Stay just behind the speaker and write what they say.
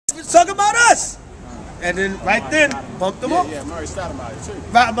was talking about us. And then right then, bumped them up. Yeah, Murray Stoudemire too.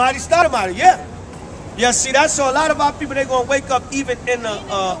 Right, Marty Stoudemire, yeah. Yeah, see, that's so a lot of our people, they're going to wake up even in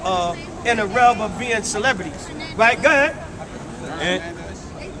the realm of being celebrities. Right, go ahead.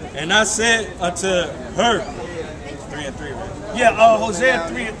 And I said unto her, 3 and 3, right? Yeah, Hosea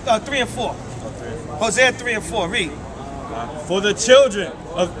 3 and 4. Hosea 3 and 4, read. For the children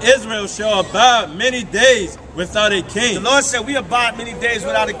of Israel shall abide many days without a king. The Lord said we abide many days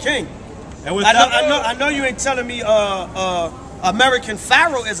without a king. And without, I know you ain't telling me American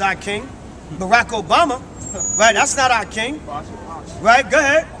Pharaoh is our king. Barack Obama, right? That's not our king. Right, go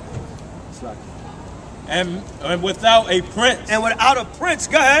ahead. And without a prince. And without a prince,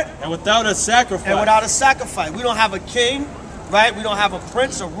 go ahead. And without a sacrifice. And without a sacrifice. We don't have a king, right? We don't have a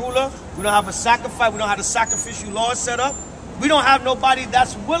prince, a ruler. We don't have a sacrifice. We don't have the sacrificial laws set up. We don't have nobody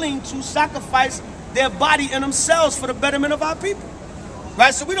that's willing to sacrifice their body and themselves for the betterment of our people.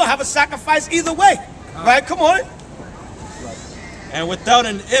 Right? So we don't have a sacrifice either way. Right? Come on. And without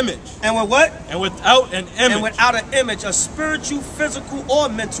an image. And with what? And without an image. And without an image, a spiritual, physical, or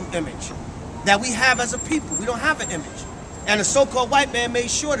mental image that we have as a people. We don't have an image. And the so-called white man made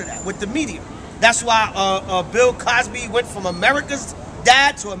sure of that with the media. That's why Bill Cosby went from America's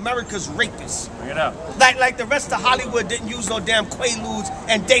dad to America's rapist. Bring it up. Like the rest of Hollywood didn't use no damn Quaaludes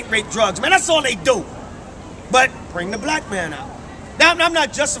and date rape drugs. Man, that's all they do. But bring the black man out. Now, I'm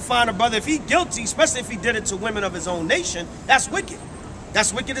not justifying a brother if he's guilty, especially if he did it to women of his own nation. That's wicked.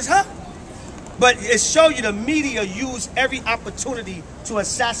 That's wicked as hell. But it shows you the media use every opportunity to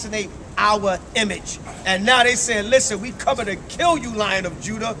assassinate our image. And now they saying, listen, we coming to kill you, Lion of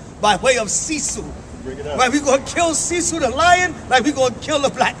Judah, by way of Sisu. Bring it up. Right, we going to kill Sisu the lion like we going to kill the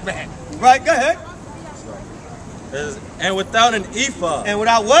black man. Right, go ahead. And without an ephod. And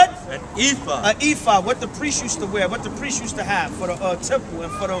without what? An ephod. An ephod, what the priest used to wear, what the priest used to have for the temple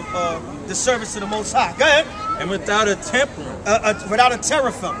and for the service to the Most High. Go ahead. And without a temperament. Without a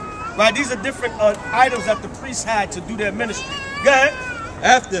teraphim. Right, these are different items that the priests had to do their ministry. Go ahead.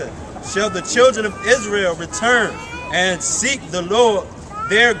 After shall the children of Israel return and seek the Lord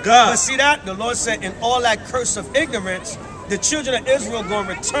their God. But see that? The Lord said, in all that curse of ignorance, the children of Israel going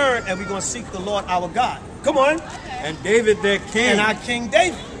to return and we're going to seek the Lord our God. Come on. And David their king. And our King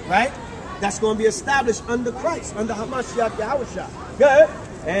David, right? That's going to be established under Christ, under Hamashiach Yahushua. Go ahead.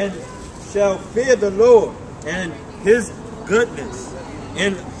 And shall fear the Lord and his goodness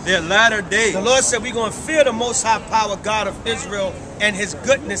in their latter days. The Lord said we're going to fear the Most High Power God of Israel and his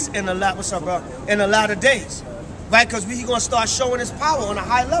goodness in the latter days. Right? Because he's going to start showing his power on a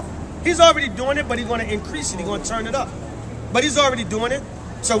high level. He's already doing it, but he's going to increase it. He's going to turn it up. But he's already doing it.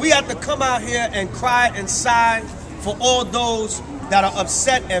 So we have to come out here and cry and sigh for all those that are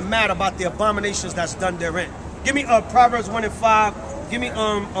upset and mad about the abominations that's done therein. Give me Proverbs 1 and 5. Give me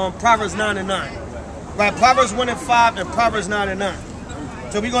Proverbs 9 and 9. Right, Proverbs 1 and 5 and Proverbs 9 and 9.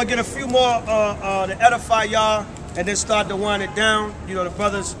 So we're going to get a few more to edify y'all and then start to wind it down. You know, the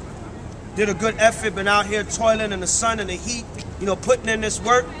brothers did a good effort, been out here toiling in the sun and the heat, you know, putting in this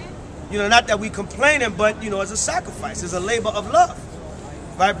work. You know, not that we complaining, but, you know, it's a sacrifice. It's a labor of love.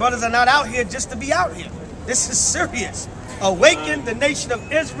 Right? Brothers are not out here just to be out here. This is serious. Awaken the nation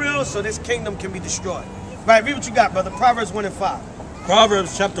of Israel so this kingdom can be destroyed. Right? Read what you got, brother. Proverbs 1 and 5.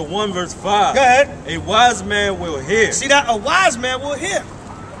 Proverbs chapter 1 verse 5. Go ahead. A wise man will hear. See that? A wise man will hear.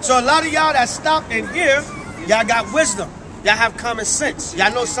 So a lot of y'all that stop and hear, y'all got wisdom. Y'all have common sense.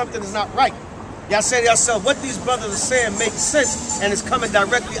 Y'all know something is not right. Y'all say to yourself, what these brothers are saying makes sense and it's coming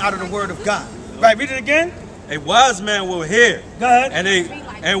directly out of the word of God. Right? Read it again. A wise man will hear. Go ahead.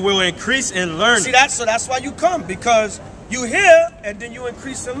 And will increase in learning. See that? So that's why you come, because you hear and then you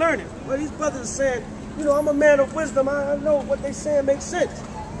increase in learning. Well, these brothers are saying, you know, I'm a man of wisdom. I know what they saying makes sense.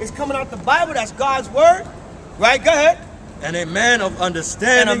 It's coming out the Bible. That's God's word. Right? Go ahead. And a man of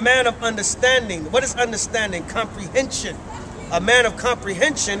understanding. And a man of understanding. What is understanding? Comprehension. A man of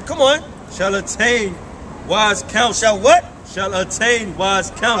comprehension. Come on. Shall attain wise counsel. Shall what? Shall attain wise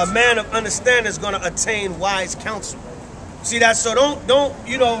counsel. A man of understanding is going to attain wise counsel. See that? So don't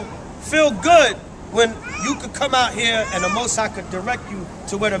you know, feel good when you could come out here and the Most High could direct you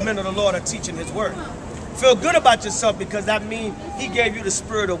to where the men of the Lord are teaching his word. Feel good about yourself, because that means he gave you the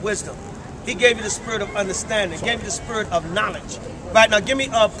spirit of wisdom. He gave you the spirit of understanding. Gave you the spirit of knowledge. Right, now give me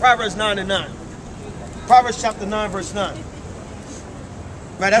Proverbs 9 and 9. Proverbs chapter 9 verse 9.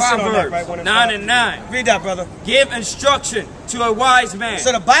 Right, that's Proverbs that, right? 9 and 9. Read that, brother. Give instruction to a wise man.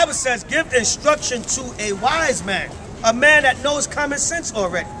 So the Bible says give instruction to a wise man. A man that knows common sense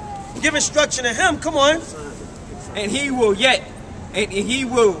already. Give instruction to him. Come on. And he will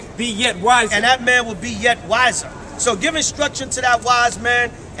be yet wiser. And that man will be yet wiser. So give instruction to that wise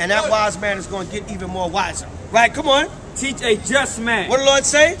man, and that wise man is going to get even more wiser. Right? Come on. Teach a just man. What did the Lord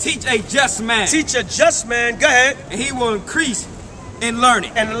say? Teach a just man. Teach a just man. Go ahead. And he will increase in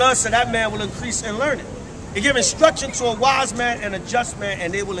learning. And the Lord said that man will increase in learning. He give instruction to a wise man and a just man,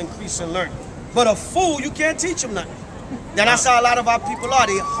 and they will increase in learning. But a fool, you can't teach him nothing. Now that's how a lot of our people are.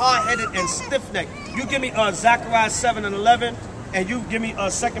 They hard-headed and stiff-necked. You give me Zechariah 7:11, and you give me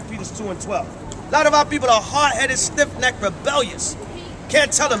 2 Peter 2:12. A lot of our people are hard-headed, stiff-necked, rebellious.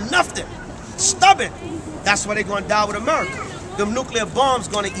 Can't tell them nothing. Stubborn. That's why they're going to die with America. The nuclear bomb's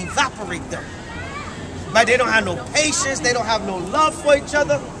going to evaporate them. Right? They don't have no patience. They don't have no love for each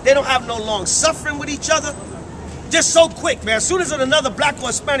other. They don't have no long suffering with each other. Just so quick, man. As soon as another black or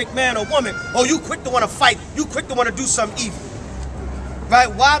Hispanic man or woman, oh, you quick to want to fight. You quick to want to do something evil. Right?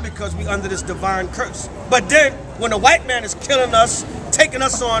 Why? Because we under this divine curse. But then, when the white man is killing us, taking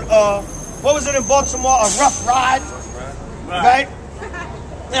us on, what was it in Baltimore? A rough ride. Right?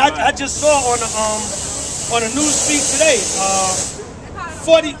 And I just saw on the news feed today,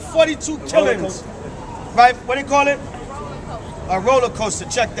 42 killings. Right? What do you call it? A roller coaster.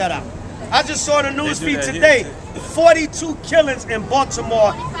 Check that out. I just saw the news feed today. 42 killings in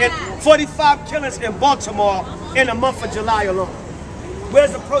Baltimore and 45 killings in Baltimore in the month of July alone.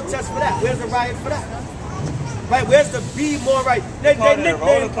 Where's the protest for that? Where's the riot for that? Right? Where's the Be More Right? They nicknamed a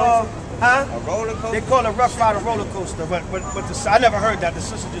roller coaster? They call it Rough Rider roller coaster, but I never heard that. The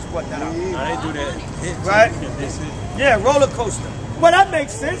sister just brought that out. I didn't do that. Right? Yeah, roller coaster. Well, that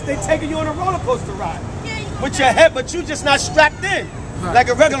makes sense. They taking you on a roller coaster ride with your head, but you just not strapped in. Like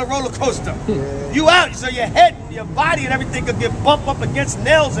a regular roller coaster. You out, so your head, your body and everything could get bumped up against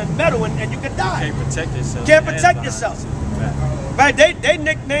nails and metal and you could die. Can't protect yourself. Can't protect yourself. Right, they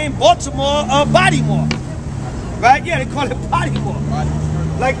nicknamed Baltimore Bodymore. Right, yeah, they call it Bodymore.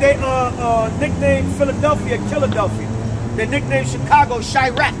 Like they nicknamed Philadelphia Philadelphia. They nicknamed Chicago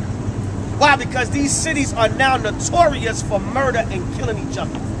Chirac. Why? Because these cities are now notorious for murder and killing each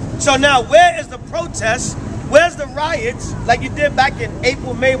other. So now where is the protest? Where's the riots, like you did back in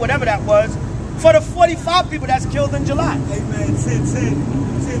April, May, whatever that was, for the 45 people that's killed in July? Hey man, 10,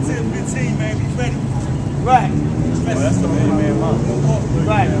 15, man, be ready. Right. Well, that's the man month.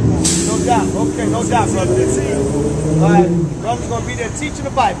 Right. No doubt. Okay, no doubt, brother. All right. Brother's going to be there teaching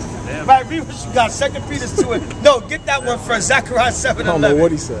the Bible. Yeah. Right, read what you got. 2 Peter 2. No, get that one first. Zechariah 7:11. I don't know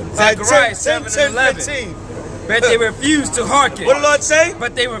what he said. Zechariah 7:11. But they refuse to hearken. What did the Lord say?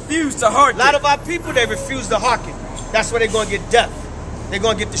 But they refuse to hearken. A lot of our people, they refuse to hearken. That's where they're going to get death. They're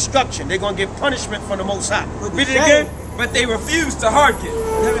going to get destruction. They're going to get punishment from the Most High. Read it again. But they refuse to hearken.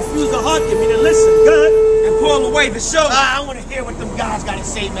 They refuse to hearken, meaning listen, good. And pull away the shoulder. I want to hear what them guys got to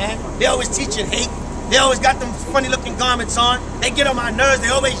say, man. They always teaching hate. They always got them funny looking garments on. They get on my nerves. They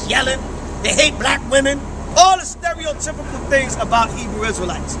always yelling. They hate black women. All the stereotypical things about Hebrew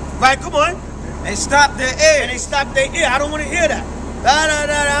Israelites. Right, come on. They stop their ear. And they stop their ear. I don't want to hear that.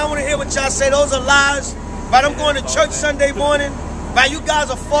 I don't want to hear what y'all say. Those are lies. Right, I'm going to church Sunday morning. Right, you guys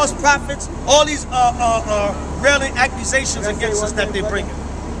are false prophets. All these railing accusations against us that they bring.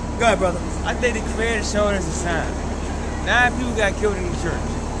 Go ahead, brother. I think the Creator showed us a sign. 9 people got killed in the church.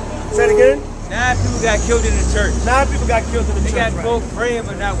 Say it again. 9 people got killed in the church. 9 people got killed in the church. They got quote praying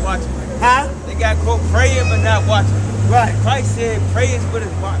but not watching. Huh? They got quote praying but not watching. Right. Christ said pray is but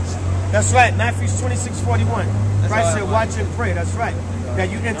his watch. That's right. Matthew 26:41. Christ said watch and pray. That's right.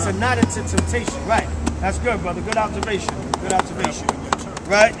 That you enter not into temptation. Right. That's good, brother. Good observation. Good observation.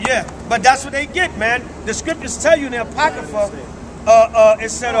 Right? Yeah. But that's what they get, man. The scriptures tell you in the Apocrypha, it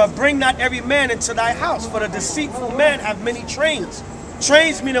said, bring not every man into thy house, for the deceitful man have many trains.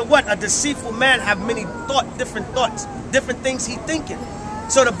 Trains meaning what? A deceitful man have many different thoughts, different things he thinking.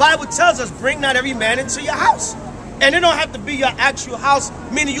 So the Bible tells us, bring not every man into your house. And it don't have to be your actual house,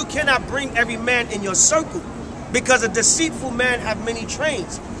 meaning you cannot bring every man in your circle. Because a deceitful man have many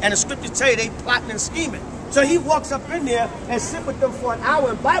trains. And the scriptures tell you they plotting and scheming. So he walks up in there and sit with them for an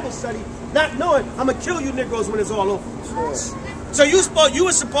hour in Bible study, not knowing, I'm going to kill you Negroes when it's all over. So you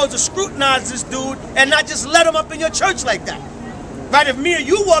were supposed to scrutinize this dude and not just let him up in your church like that. Right? If me and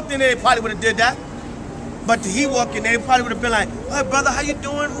you walked in there, they probably would have did that. But he walked in there, they probably would have been like, hey, brother, how you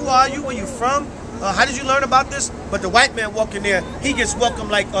doing? Who are you? Where you from? How did you learn about this? But the white man walk in there, he gets welcomed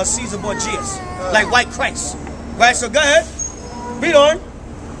like Caesar Borgias, like white Christ. Right, so go ahead. Read on.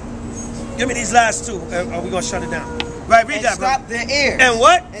 Give me these last two, and we're going to shut it down. Right, read that, bro. Stop their ears. And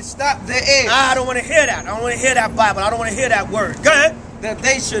what? And stop their ears. I don't want to hear that. I don't want to hear that Bible. I don't want to hear that word. Go ahead. That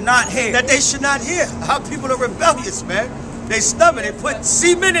they should not hear. That they should not hear. Our people are rebellious, man. They stubborn. They put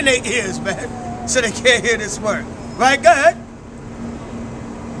cement in their ears, man, so they can't hear this word. Right, go ahead.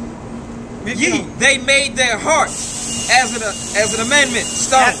 Ye, they made their hearts as an amendment,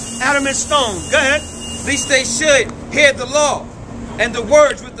 stone. Adamant stone. Go ahead. Least they should hear the law and the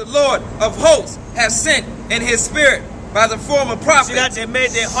words which the Lord of hosts have sent in his spirit by the former prophets. See that? They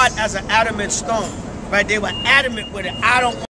made their heart as an adamant stone. Right? They were adamant with it. I don't